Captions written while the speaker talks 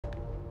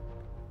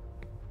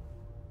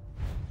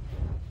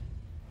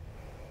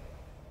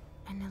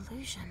An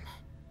illusion.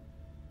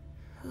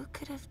 Who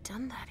could have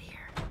done that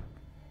here?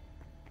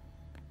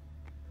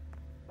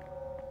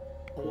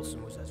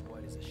 Olsen was as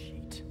white as a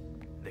sheet.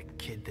 The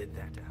kid did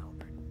that to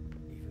Albert,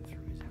 even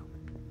through his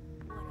helmet.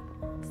 What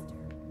a monster.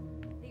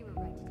 They were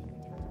right to take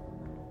her down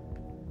to the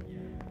lab.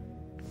 Yeah.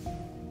 For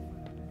San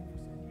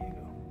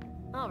Diego.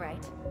 All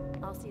right.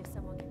 I'll see if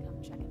someone can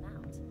come check him out.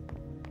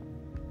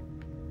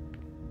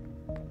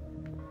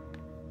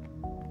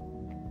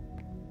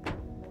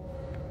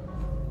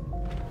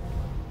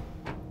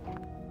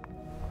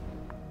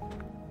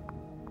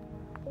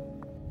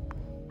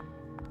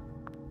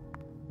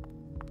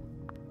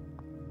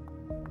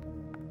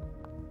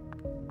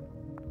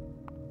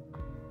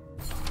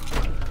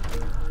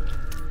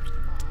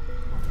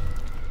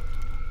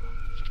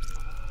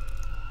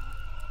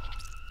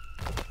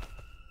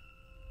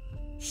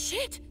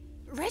 Shit!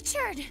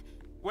 Richard!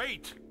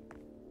 Wait!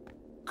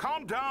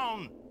 Calm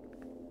down!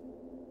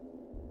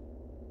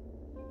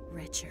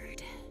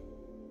 Richard.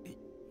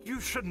 You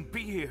shouldn't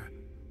be here.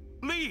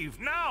 Leave,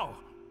 now!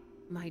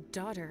 My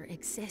daughter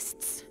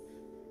exists.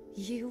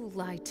 You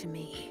lied to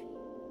me.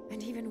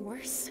 And even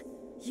worse,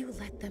 you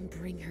let them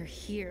bring her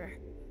here.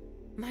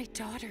 My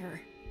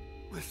daughter.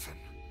 Listen,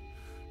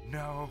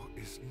 now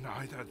is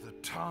neither the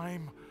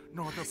time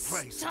nor the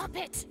place. Stop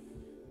it!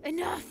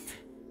 Enough!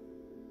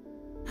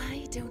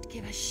 I don't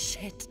give a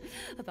shit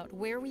about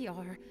where we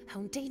are,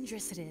 how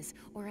dangerous it is,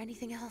 or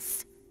anything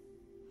else.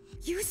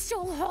 You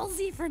stole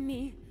Halsey from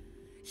me!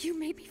 You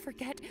made me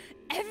forget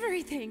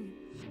everything!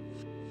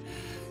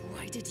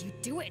 Why did you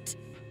do it?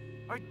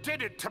 I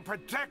did it to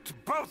protect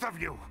both of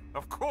you,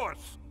 of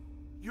course.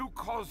 You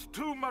caused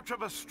too much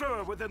of a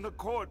stir within the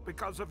court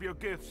because of your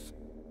gifts.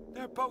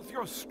 They're both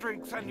your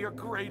strength and your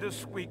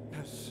greatest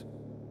weakness.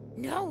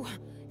 No!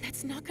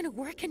 That's not gonna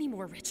work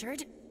anymore,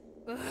 Richard.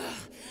 Ugh,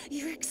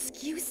 your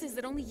excuses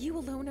that only you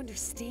alone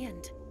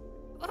understand.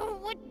 Oh,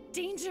 what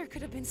danger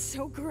could have been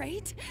so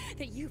great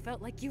that you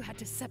felt like you had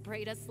to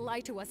separate us,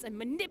 lie to us, and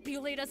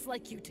manipulate us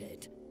like you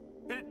did?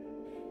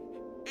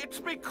 It's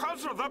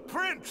because of the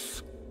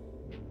prince!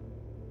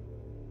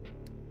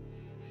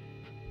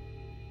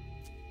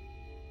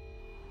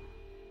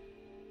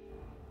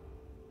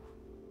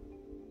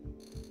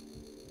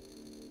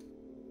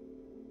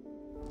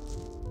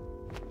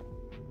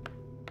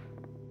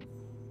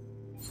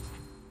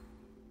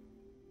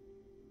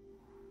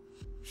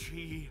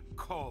 She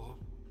called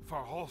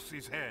for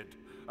Halsey's head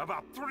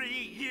about 3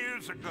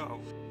 years ago.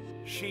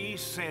 She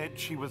said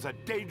she was a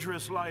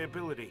dangerous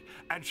liability,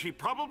 and she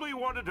probably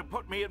wanted to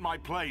put me in my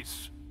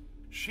place.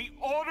 She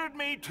ordered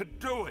me to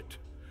do it.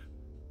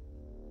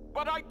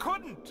 But I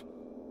couldn't.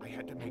 I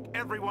had to make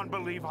everyone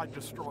believe I'd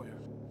destroy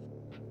her.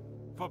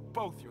 For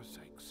both your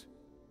sakes.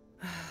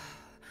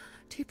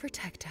 To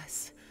protect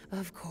us,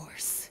 of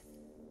course.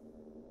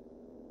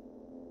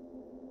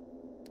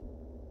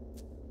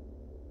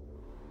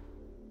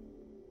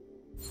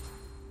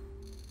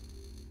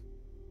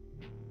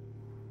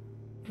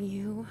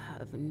 You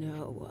have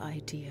no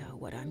idea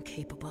what I'm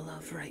capable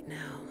of right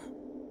now.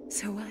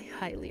 So I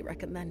highly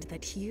recommend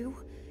that you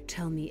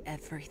tell me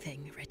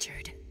everything,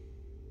 Richard.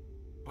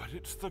 But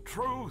it's the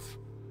truth.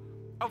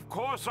 Of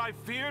course I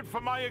feared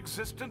for my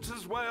existence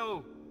as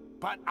well.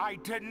 But I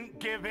didn't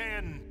give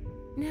in.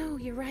 No,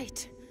 you're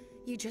right.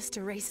 You just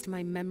erased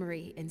my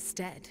memory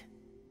instead.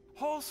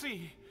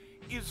 Halsey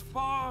is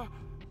far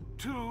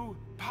too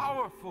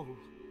powerful.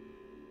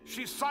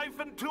 She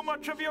siphoned too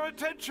much of your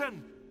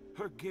attention.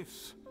 Her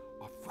gifts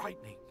are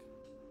frightening.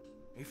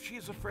 If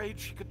she's afraid,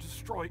 she could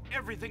destroy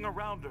everything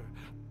around her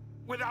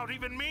without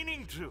even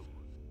meaning to.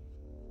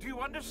 Do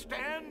you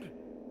understand?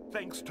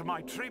 Thanks to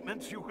my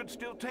treatments, you could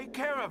still take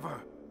care of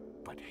her.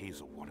 But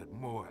Hazel wanted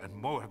more and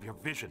more of your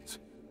visions.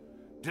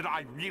 Did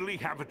I really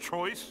have a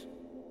choice?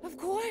 Of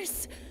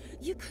course!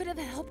 You could have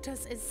helped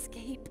us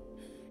escape.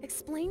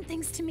 Explain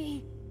things to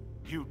me.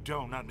 You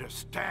don't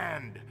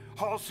understand.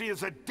 Halsey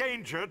is a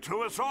danger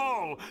to us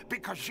all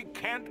because she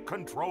can't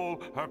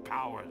control her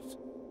powers.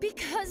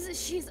 Because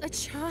she's a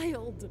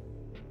child.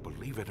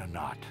 Believe it or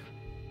not,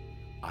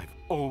 I've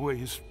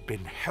always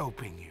been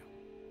helping you.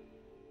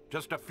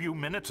 Just a few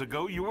minutes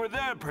ago, you were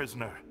there,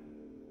 prisoner.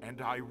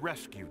 And I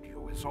rescued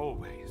you, as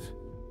always.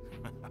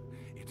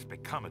 It's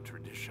become a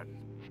tradition.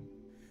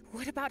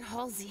 What about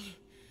Halsey?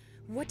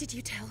 What did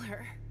you tell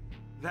her?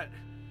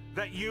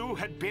 That you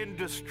had been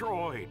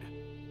destroyed.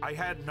 I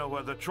had no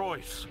other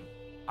choice.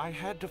 I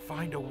had to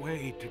find a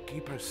way to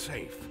keep her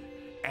safe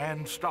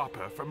and stop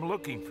her from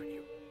looking for you.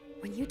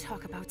 When you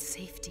talk about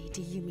safety,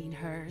 do you mean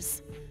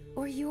hers?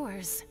 Or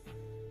yours?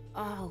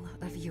 All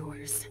of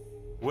yours?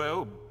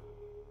 Well,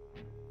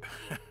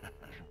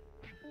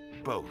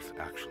 both,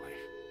 actually.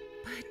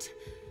 But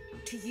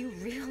do you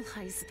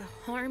realize the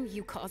harm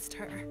you caused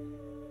her?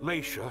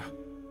 Leysha,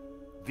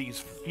 these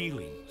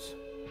feelings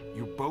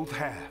you both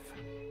have,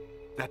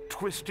 that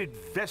twisted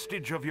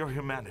vestige of your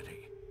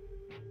humanity,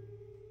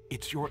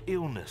 it's your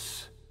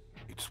illness.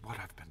 It's what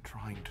I've been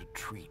trying to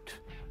treat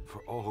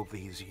for all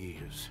these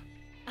years.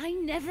 I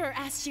never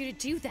asked you to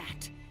do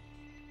that.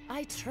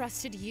 I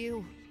trusted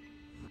you,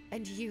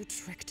 and you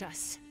tricked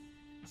us.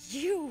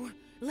 You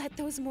let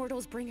those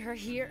mortals bring her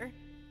here.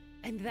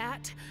 And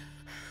that...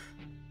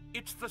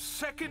 It's the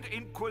Second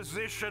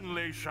Inquisition,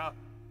 Leysha.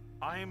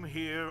 I'm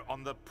here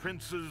on the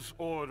Prince's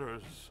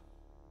orders.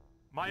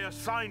 My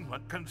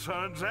assignment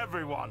concerns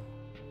everyone.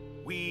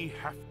 We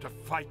have to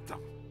fight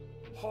them.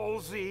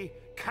 Halsey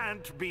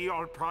can't be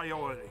our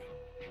priority.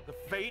 The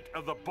fate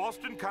of the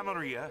Boston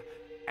Camarilla,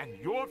 and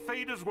your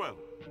fate as well,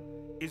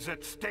 is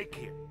at stake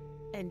here.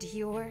 And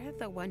you're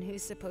the one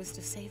who's supposed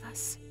to save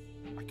us?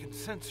 I can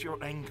sense your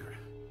anger,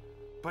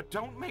 but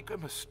don't make a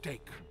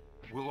mistake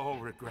we'll all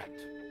regret.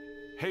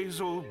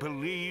 Hazel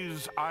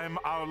believes I'm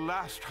our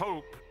last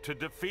hope to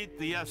defeat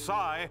the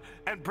SI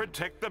and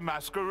protect the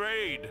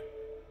Masquerade.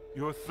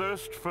 Your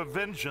thirst for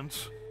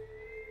vengeance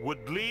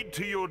would lead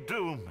to your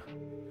doom,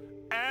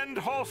 and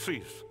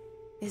Halsey's.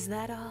 Is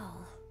that all?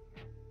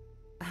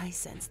 I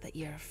sense that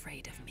you're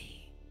afraid of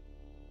me.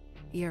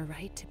 You're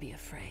right to be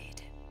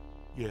afraid.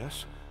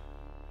 Yes,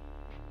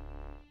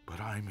 but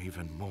I'm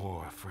even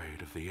more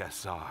afraid of the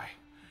SI,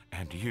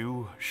 and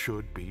you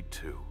should be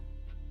too.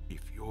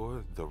 If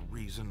you're the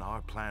reason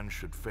our plan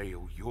should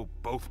fail, you'll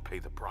both pay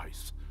the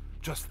price.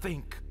 Just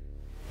think.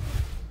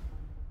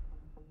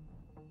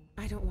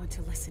 I don't want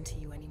to listen to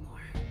you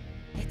anymore.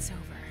 It's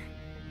over.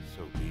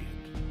 So be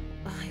it.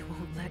 I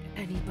won't let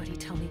anybody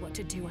tell me what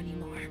to do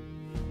anymore.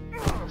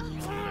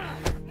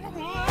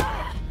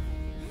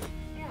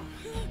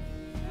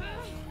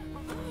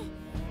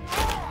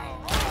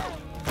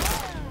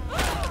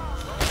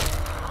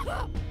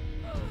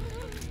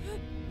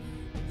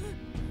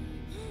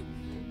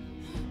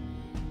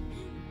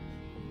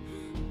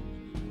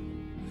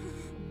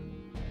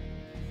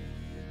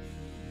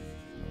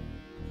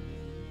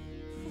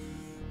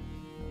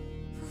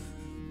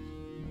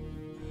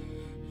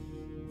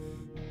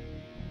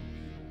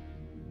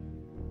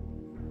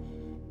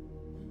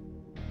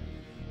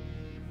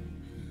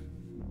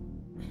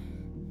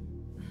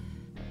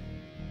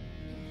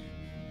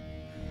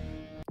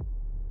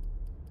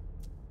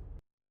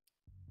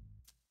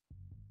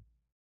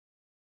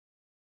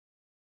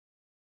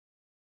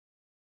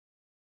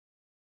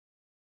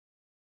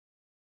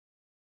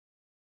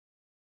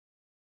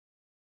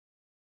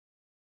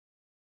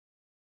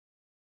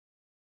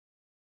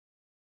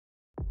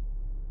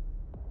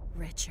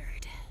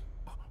 Richard.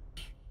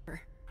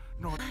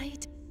 No.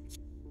 I'd...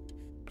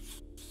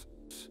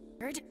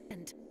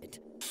 and...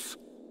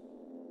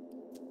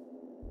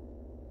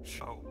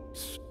 So...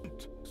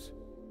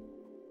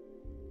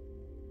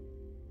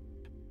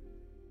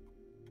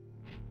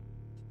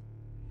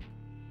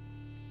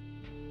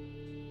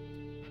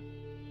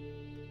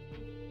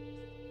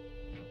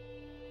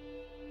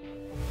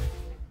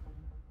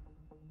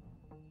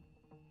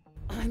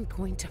 I'm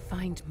going to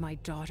find my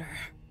daughter,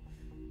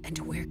 and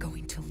we're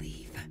going to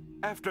leave.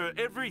 After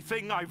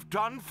everything I've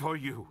done for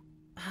you.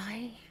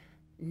 I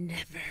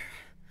never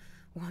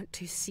want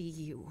to see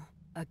you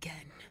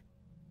again.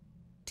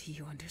 Do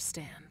you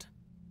understand?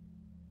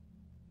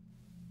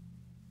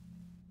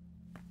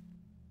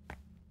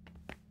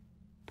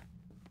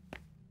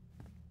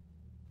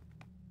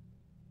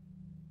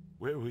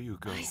 Where will you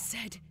go? I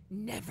said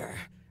never,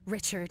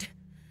 Richard.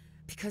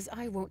 Because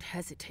I won't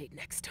hesitate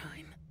next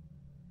time.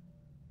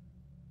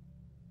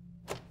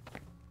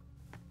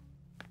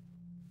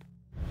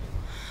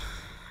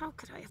 How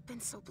could I have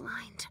been so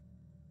blind?